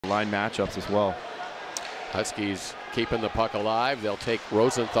line matchups as well. Huskies keeping the puck alive. They'll take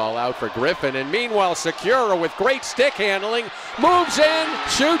Rosenthal out for Griffin. And meanwhile, Sikura with great stick handling moves in,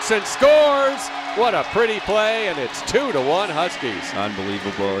 shoots and scores. What a pretty play, and it's 2-1 Huskies.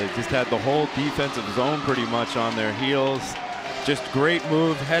 Unbelievable. They just had the whole defensive zone pretty much on their heels. Just great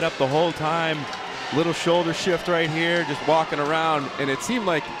move, head up the whole time. Little shoulder shift right here, just walking around. And it seemed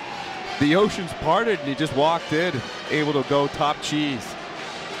like the oceans parted and he just walked in, able to go top cheese.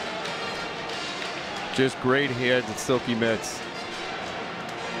 Just great hands and silky mitts.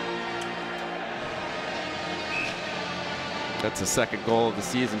 That's the second goal of the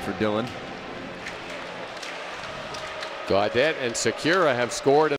season for Dylan. Gaudette and Sikura have scored.